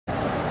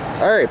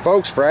Alright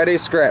folks, Friday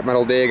scrap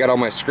metal day. I got all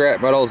my scrap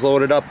metals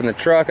loaded up in the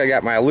truck. I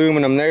got my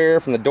aluminum there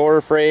from the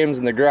door frames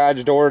and the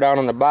garage door down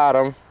on the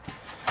bottom.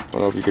 I don't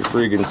know if you could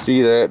freaking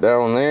see that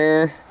down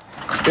there.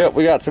 Yep,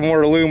 we got some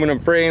more aluminum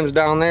frames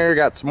down there.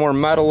 Got some more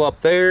metal up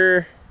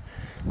there.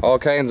 All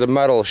kinds of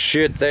metal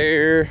shit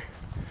there.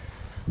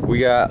 We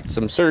got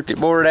some circuit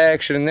board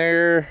action in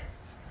there.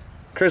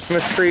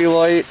 Christmas tree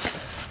lights.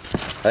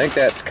 I think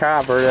that's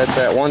copper. That's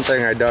that one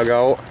thing I dug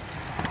out.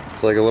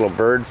 It's like a little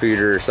bird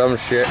feeder or some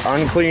shit.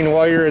 Unclean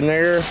wire in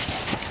there.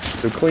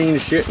 Some clean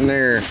shit in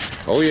there.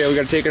 Oh yeah, we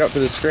gotta take it up to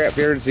the scrap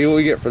yard and see what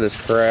we get for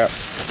this crap.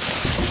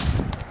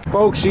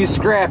 Folks, she's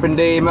scrapping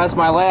day. Messed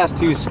my last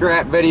two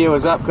scrap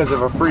videos up because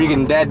of a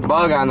freaking dead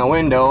bug on the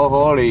window.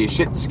 Holy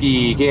shit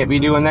ski. Can't be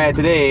doing that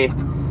today.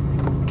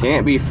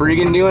 Can't be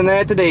freaking doing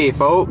that today,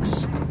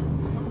 folks.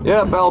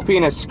 Yep,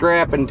 Alpena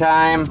scrapping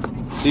time.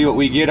 See what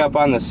we get up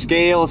on the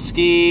scale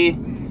ski.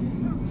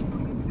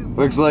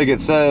 Looks like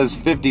it says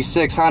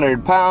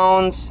 5,600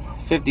 pounds,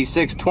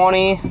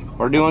 5,620.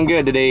 We're doing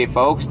good today,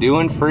 folks.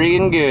 Doing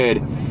freaking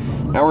good.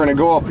 Now we're gonna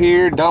go up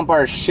here, dump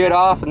our shit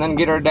off, and then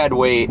get our dead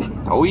weight.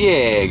 Oh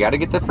yeah, gotta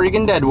get the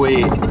freaking dead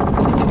weight.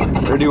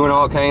 They're doing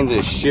all kinds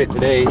of shit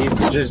today.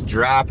 He's just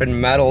dropping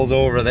metals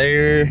over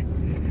there.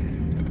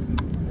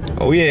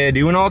 Oh yeah,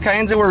 doing all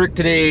kinds of work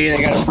today.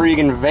 They got a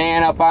freaking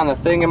van up on the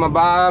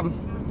thingamabob.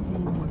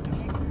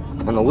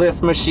 On the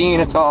lift machine,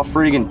 it's all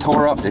freaking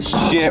tore up to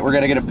shit. We're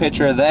gonna get a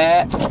picture of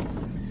that.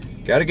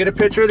 Gotta get a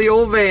picture of the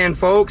old van,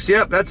 folks.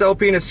 Yep, that's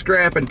Alpena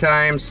scrapping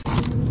times.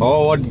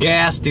 Oh, what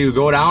gas do?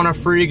 Go down a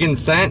freaking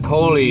cent?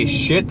 Holy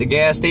shit, the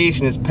gas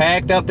station is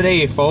packed up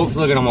today, folks.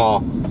 Look at them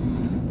all.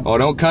 Oh,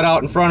 don't cut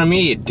out in front of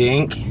me, you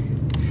dink.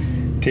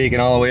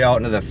 Taking all the way out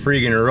into the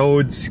freaking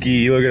road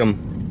ski. Look at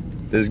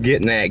them. Just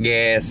getting that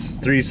gas.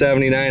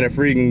 $3.79 a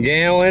freaking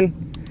gallon.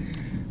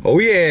 Oh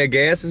yeah,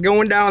 gas is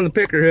going down the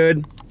picker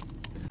hood.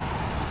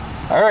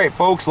 Alright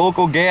folks,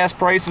 local gas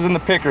prices in the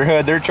picker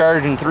hood, they're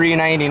charging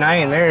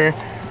 $3.99 there.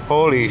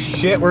 Holy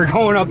shit, we're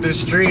going up the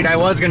street. I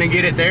was gonna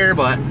get it there,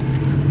 but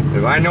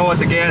if I know what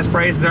the gas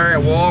prices are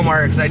at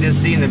Walmart, because I just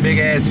seen the big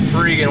ass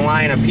freaking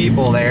line of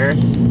people there.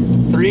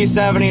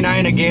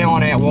 $3.79 a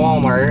gallon at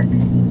Walmart,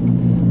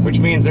 which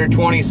means they're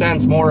 20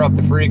 cents more up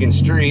the freaking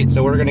street,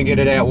 so we're gonna get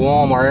it at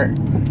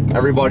Walmart.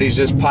 Everybody's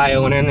just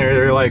piling in there.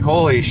 They're like,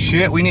 holy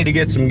shit, we need to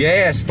get some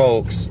gas,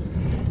 folks.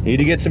 Need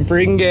to get some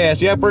freaking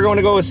gas. Yep, we're going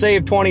to go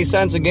save 20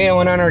 cents a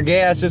gallon on our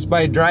gas just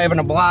by driving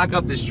a block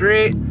up the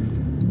street.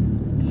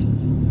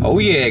 Oh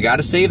yeah,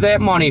 gotta save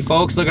that money,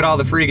 folks. Look at all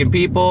the freaking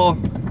people.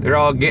 They're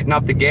all getting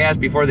up the gas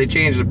before they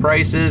change the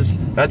prices.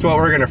 That's what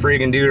we're gonna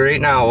freaking do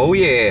right now. Oh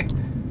yeah.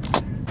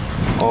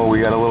 Oh, we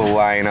got a little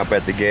line up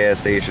at the gas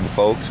station,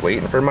 folks.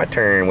 Waiting for my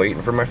turn,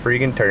 waiting for my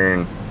freaking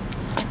turn.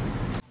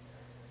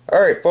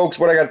 Alright, folks,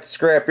 what I got at the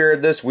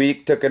scrapyard this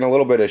week, took in a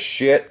little bit of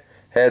shit.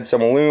 Had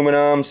some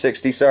aluminum,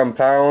 60-some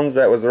pounds,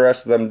 that was the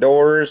rest of them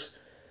doors.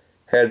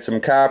 Had some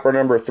copper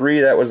number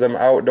 3, that was them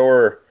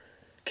outdoor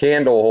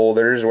candle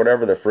holders,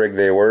 whatever the frig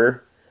they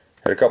were.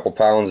 Had a couple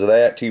pounds of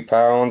that, 2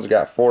 pounds,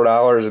 got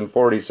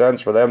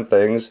 $4.40 for them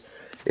things.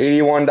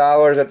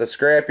 $81 at the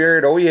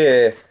scrapyard, oh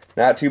yeah,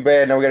 not too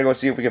bad. Now we gotta go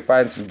see if we can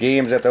find some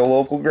games at the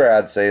local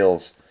garage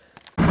sales.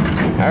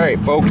 Alright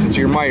folks, it's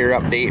your Meijer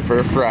update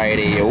for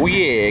Friday. Oh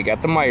yeah,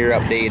 got the Meijer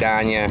update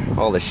on ya.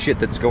 All the shit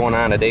that's going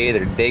on today,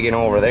 they're digging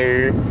over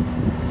there.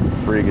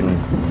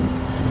 Friggin'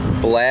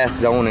 blast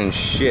zone and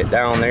shit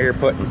down there,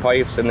 putting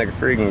pipes in the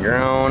friggin'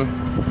 ground.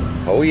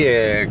 Oh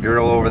yeah,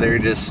 girl over there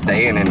just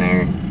standing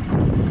there,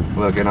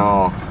 looking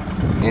all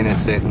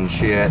innocent and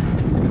shit.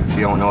 She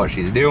don't know what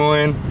she's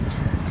doing.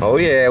 Oh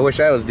yeah, I wish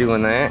I was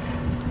doing that.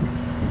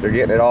 They're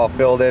getting it all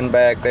filled in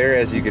back there,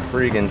 as you could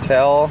friggin'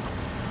 tell.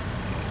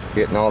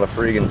 Getting all the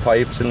freaking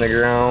pipes in the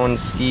ground,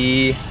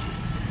 ski.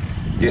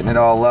 Getting it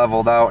all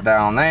leveled out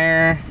down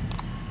there.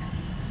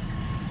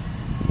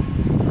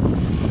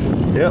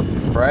 Yep,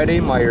 Friday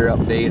Meijer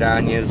update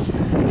on yous.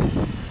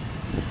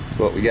 That's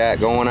what we got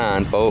going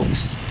on,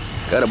 folks.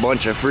 Got a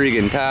bunch of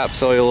freaking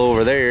topsoil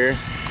over there.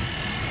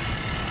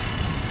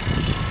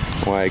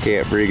 Why I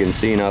can't freaking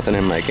see nothing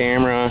in my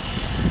camera.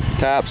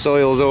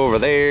 Topsoil's over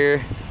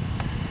there.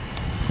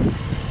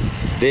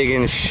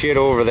 Digging shit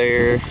over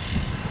there.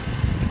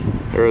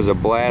 There was a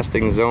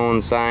blasting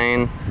zone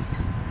sign.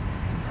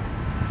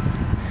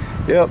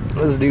 Yep,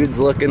 this dude's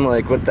looking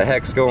like, what the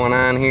heck's going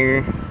on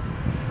here?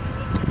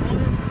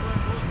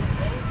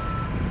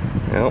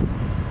 Yep.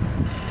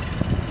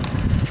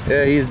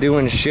 Yeah, he's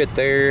doing shit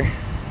there.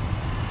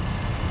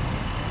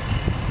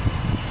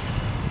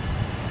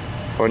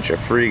 Bunch of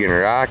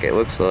freaking rock, it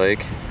looks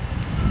like.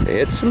 They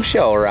hit some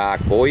shell rock,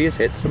 boys.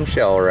 Hit some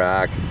shell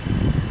rock.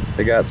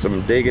 They got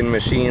some digging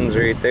machines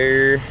right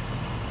there.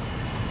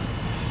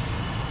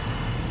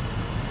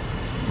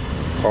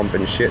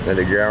 Pumping shit into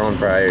the ground,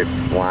 probably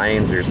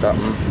lines or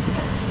something.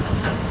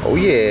 Oh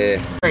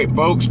yeah. Alright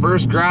folks,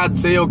 first garage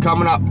sale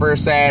coming up for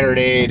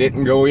Saturday.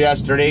 Didn't go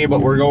yesterday, but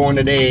we're going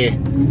today.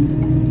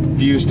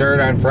 Few start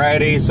on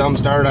Friday, some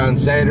start on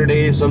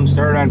Saturday, some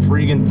start on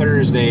freaking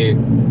Thursday.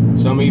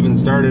 Some even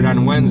started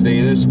on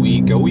Wednesday this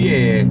week. Oh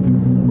yeah,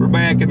 we're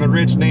back in the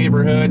rich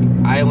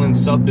neighborhood, Island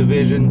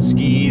subdivision,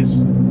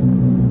 skis.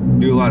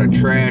 Do a lot of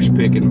trash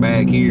picking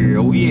back here.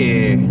 Oh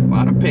yeah, a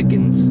lot of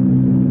pickings.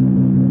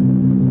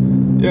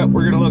 Yep,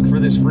 we're gonna look for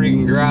this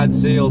freaking garage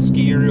sale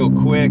ski real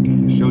quick.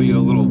 Show you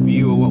a little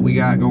view of what we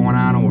got going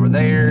on over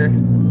there.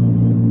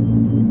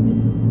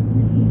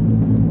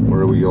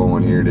 Where are we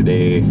going here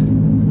today?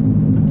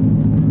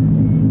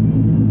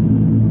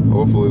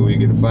 Hopefully we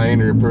can find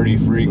her pretty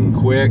freaking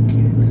quick,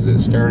 because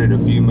it started a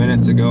few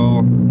minutes ago.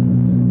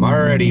 I'm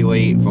already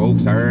late,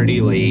 folks,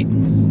 already late.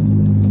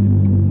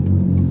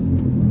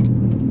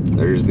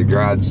 There's the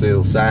garage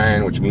sale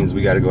sign, which means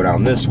we got to go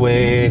down this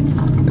way,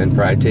 then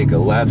probably take a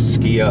left,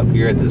 ski up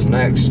here at this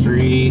next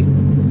street.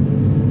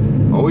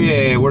 Oh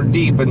yeah, we're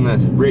deep in the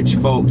rich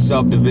folk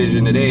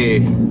subdivision today.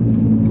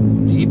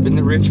 Deep in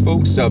the rich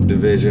folk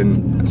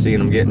subdivision. I'm seeing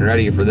them getting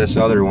ready for this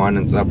other one.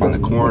 It's up on the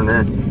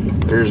corner.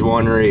 There's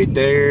one right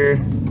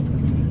there.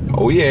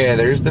 Oh yeah,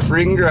 there's the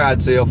freaking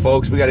garage sale,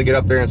 folks. We got to get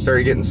up there and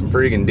start getting some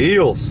freaking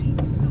deals.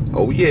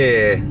 Oh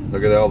yeah,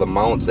 look at all the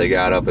mounts they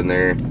got up in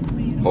there.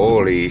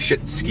 Holy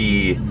shit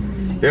ski.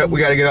 Yep, we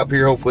gotta get up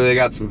here. Hopefully they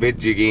got some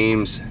video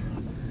games.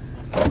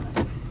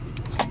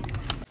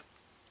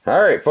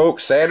 Alright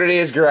folks,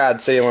 Saturday's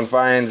garage sale and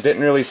finds.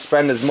 Didn't really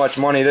spend as much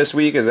money this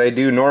week as I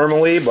do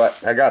normally,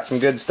 but I got some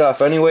good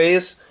stuff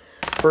anyways.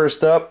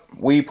 First up,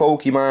 Wii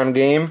Pokemon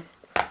game.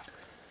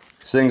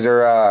 These things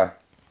are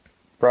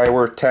probably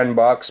worth 10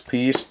 bucks a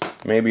piece,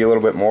 maybe a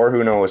little bit more,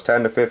 who knows,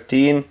 10 to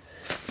 15.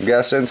 I'm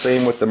guessing.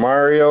 Same with the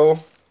Mario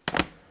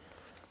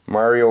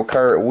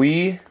Kart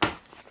Wii.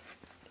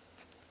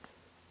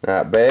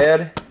 Not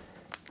bad.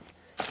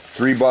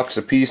 $3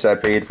 a piece I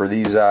paid for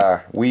these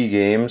Wii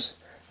games.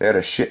 They had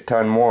a shit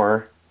ton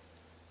more,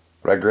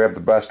 but I grabbed the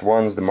best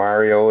ones, the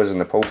Marios and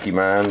the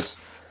Pokemons.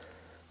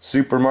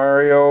 Super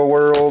Mario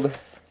World,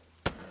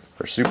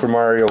 or Super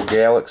Mario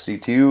Galaxy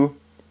 2.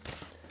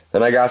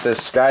 Then I got this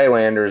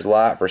Skylanders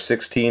lot for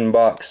 16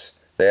 bucks.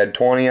 They had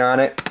 20 on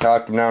it,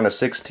 talked them down to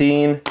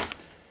 16.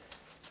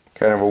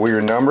 Kind of a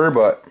weird number,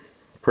 but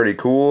pretty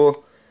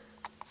cool.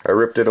 I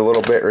ripped it a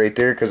little bit right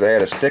there because I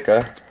had a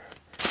sticker.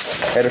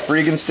 Had a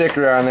freaking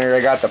sticker on there.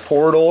 I got the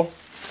portal.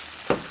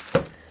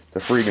 The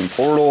freaking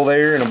portal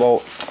there and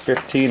about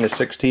 15 to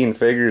 16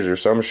 figures or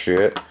some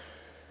shit. There's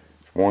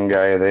one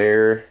guy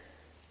there.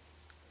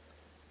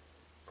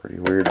 Pretty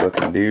weird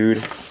looking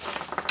dude.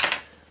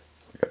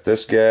 Got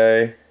this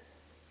guy.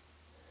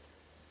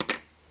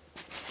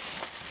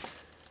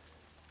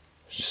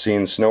 Just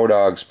seen Snow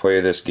Dogs play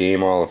this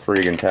game all the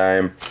freaking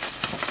time.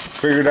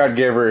 Figured I'd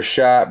give her a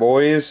shot,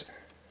 boys.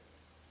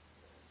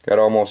 Got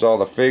almost all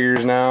the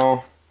figures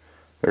now.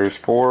 There's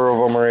 4 of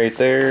them right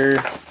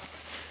there.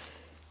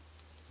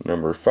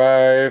 Number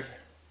 5.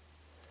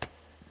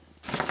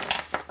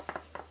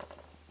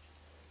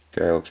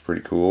 Guy looks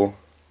pretty cool.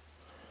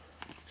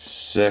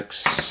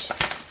 6.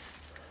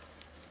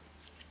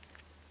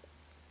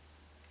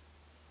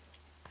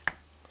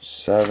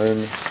 7.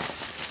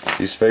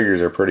 These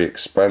figures are pretty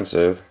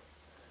expensive.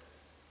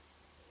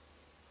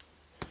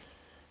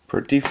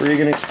 Pretty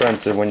freaking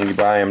expensive when you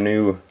buy them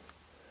new.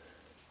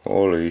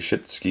 Holy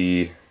shit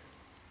ski.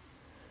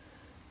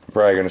 I'm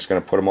probably just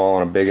going to put them all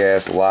on a big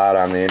ass lot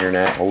on the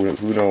internet.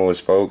 Who knows,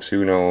 folks?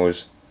 Who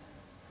knows?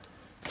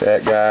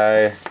 That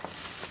guy.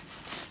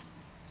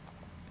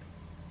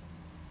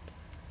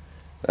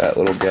 That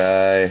little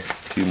guy.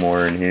 2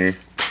 more in here.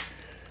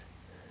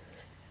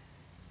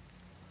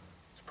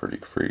 It's pretty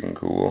freaking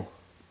cool.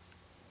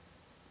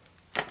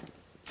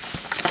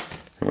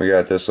 And we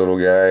got this little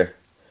guy.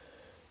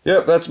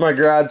 Yep, that's my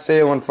garage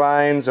sale and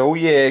finds. Oh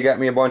yeah, got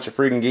me a bunch of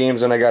freaking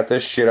games, and I got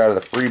this shit out of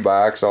the free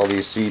box, all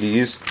these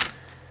CDs.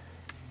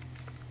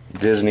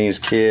 Disney's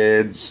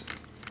Kids,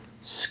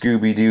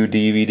 Scooby-Doo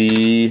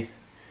DVD,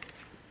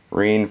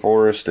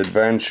 Rainforest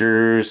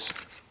Adventures.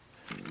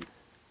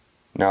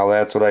 Now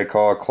that's what I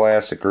call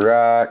classic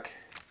rock.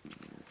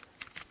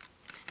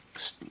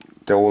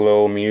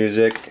 Stolo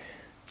music.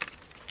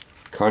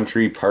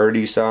 Country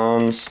party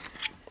songs.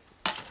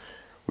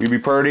 We be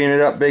partying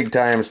it up big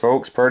times,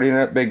 folks. Partying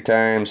it up big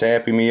times.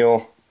 Happy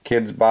Meal,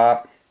 Kids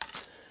Bop,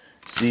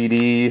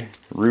 CD,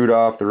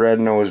 Rudolph the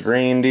Red-Nosed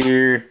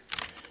Reindeer,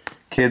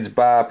 Kids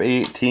Bop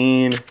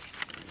 18.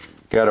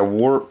 Got a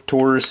Warped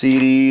Tour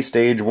CD,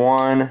 Stage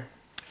 1.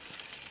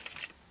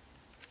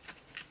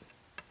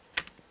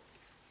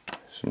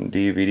 Some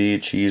DVD,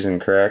 Cheese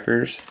and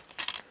Crackers.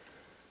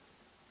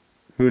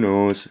 Who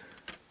knows?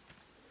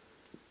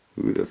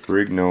 Who the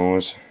frig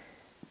knows?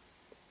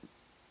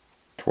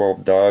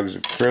 12 Dogs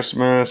of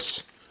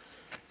Christmas.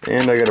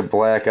 And I got a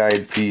Black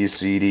Eyed Peas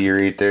CD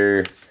right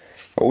there.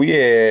 Oh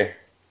yeah.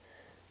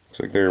 Looks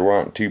like they were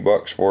wanting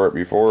 $2 for it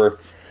before.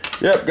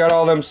 Yep, got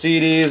all them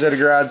CDs at a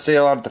garage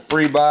sale out at the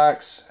free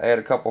box. I had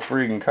a couple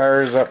freaking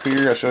cars up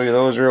here. I'll show you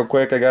those real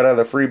quick. I got out of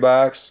the free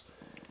box.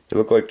 They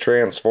look like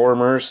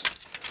Transformers.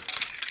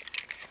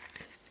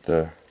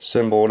 The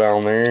symbol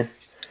down there.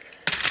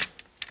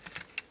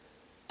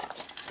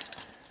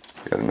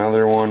 Got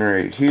another one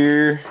right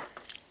here.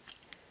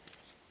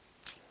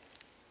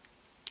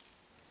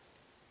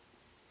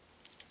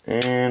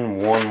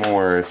 And one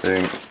more, I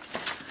think.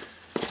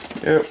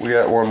 Yep, we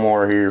got one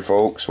more here,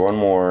 folks. One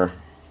more.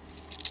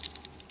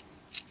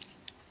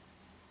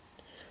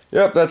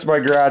 Yep, that's my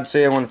garage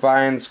sale and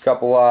finds.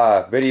 Couple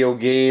video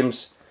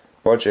games,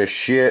 bunch of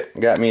shit.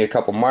 Got me a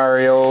couple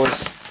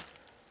Marios.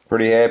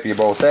 Pretty happy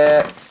about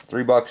that.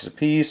 $3 a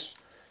piece.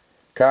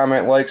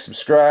 Comment, like,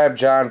 subscribe.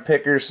 John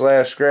Picker /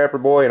 Scrapper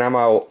Boy, and I'm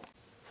out.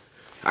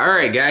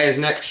 Alright guys,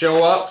 next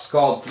show up is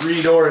called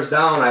 3 Doors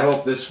Down. I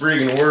hope this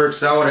friggin'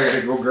 works out. I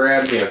gotta go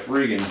grab me a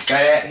friggin'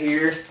 bat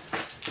here.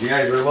 You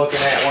guys were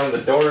looking at one of the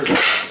doors that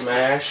I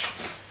smashed.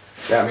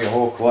 Got me a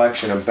whole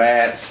collection of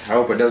bats. I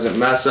hope it doesn't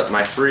mess up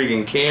my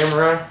friggin'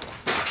 camera.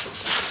 Let's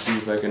see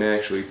if I can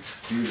actually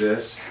do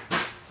this.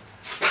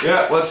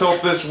 Yeah, let's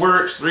hope this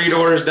works. 3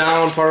 Doors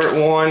Down, part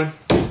 1.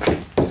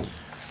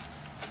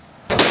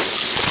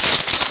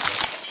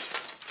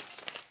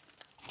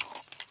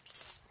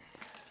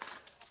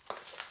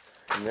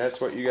 And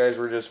that's what you guys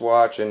were just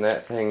watching.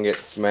 That thing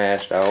gets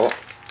smashed out.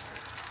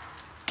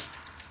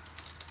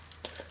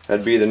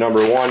 That'd be the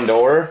number 1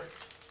 door.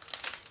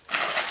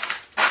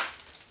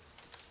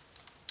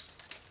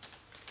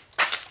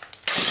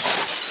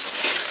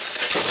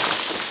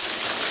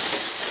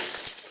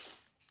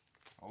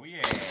 Oh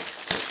yeah.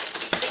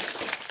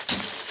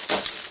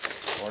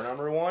 Door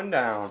number 1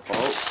 down,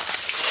 folks.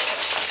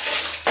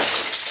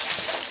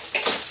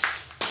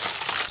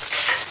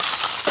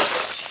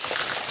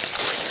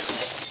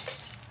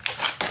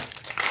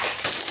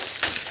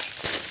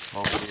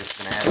 Hopefully it's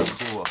gonna have a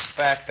cool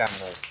effect on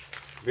the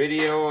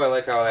video. I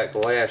like how that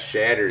glass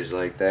shatters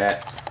like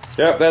that.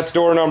 Yep, that's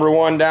door number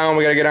 1 down.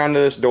 We gotta get onto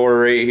this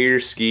door right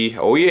here, Ski.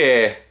 Oh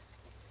yeah.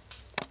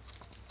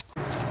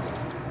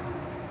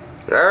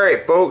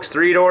 Alright folks,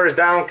 3 Doors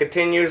Down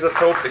continues. Let's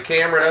hope the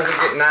camera doesn't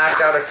get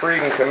knocked out of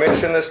freaking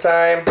commission this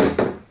time.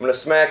 I'm gonna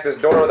smack this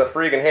door with a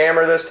freaking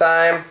hammer this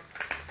time.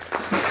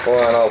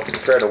 Hold on, I'll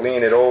try to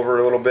lean it over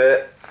a little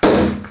bit.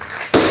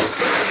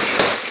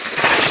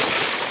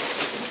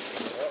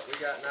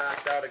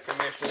 Knocked out of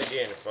commission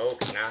again,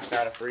 folks. Knocked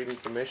out of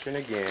freaking commission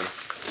again.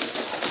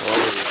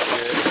 Holy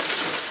shit.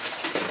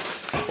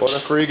 What a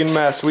freaking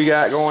mess we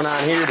got going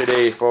on here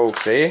today,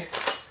 folks, eh?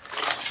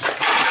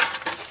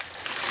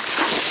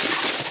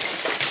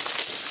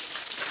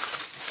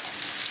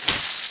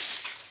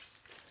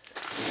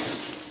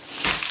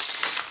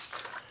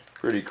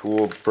 Pretty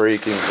cool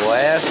breaking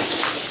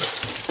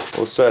glass.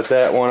 We'll set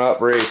that one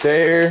up right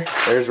there.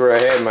 There's where I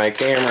had my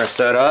camera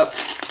set up.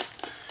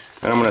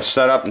 And I'm going to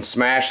set up and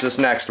smash this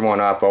next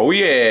one up. Oh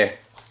yeah!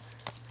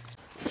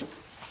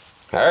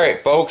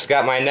 Alright folks,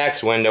 got my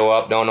next window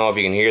up. Don't know if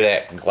you can hear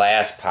that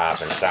glass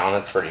popping sound.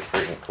 That's pretty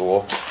freaking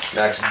cool.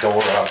 Next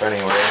door up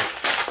anyway.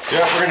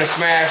 Yep, we're going to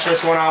smash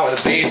this one out with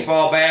a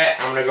baseball bat.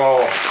 I'm going to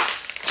go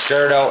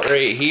start out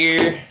right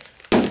here.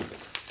 Then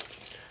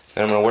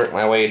I'm going to work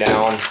my way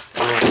down.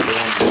 Boom, boom,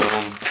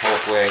 boom.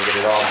 Hopefully I can get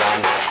it all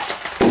done.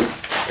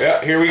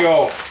 Yep, here we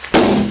go.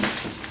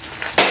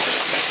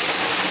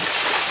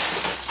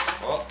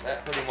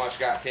 Pretty much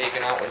got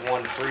taken out with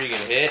one freaking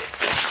hit.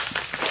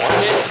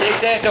 One hit to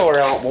take that door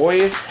out,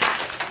 boys.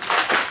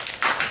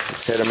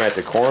 Just hit them at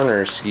the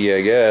corner, Ski,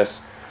 I guess.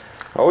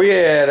 Oh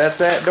yeah, that's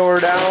that door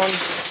down.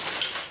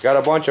 Got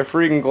a bunch of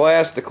freaking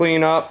glass to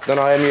clean up. Then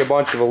I'll add me a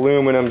bunch of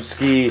aluminum,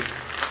 Ski.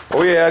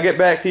 Oh yeah, I'll get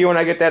back to you when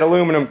I get that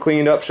aluminum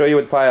cleaned up, show you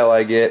what pile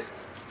I get.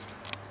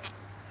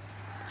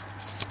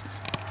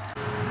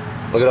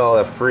 Look at all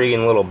the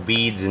freaking little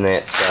beads in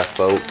that stuff,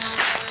 folks.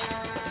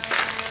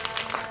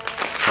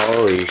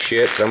 Holy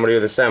shit, somebody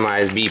with a semi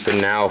is beeping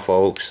now,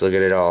 folks. Look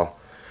at it all.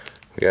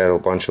 We got a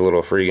bunch of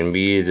little freaking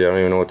beads. I don't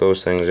even know what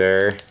those things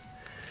are.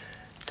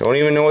 Don't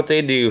even know what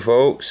they do,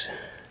 folks.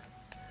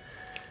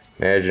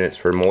 Imagine it's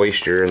for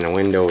moisture in the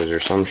windows or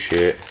some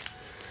shit.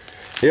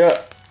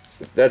 Yep,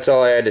 that's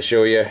all I had to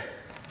show you.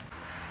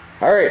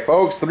 Alright,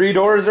 folks, 3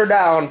 doors are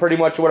down. Pretty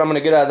much what I'm going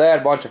to get out of that.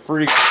 A bunch of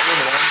freaking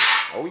aluminum.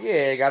 Oh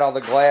yeah, got all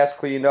the glass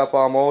cleaned up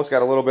almost.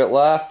 Got a little bit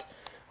left.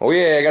 Oh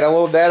yeah, I gotta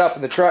load that up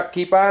in the truck.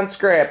 Keep on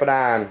scrapping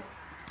on.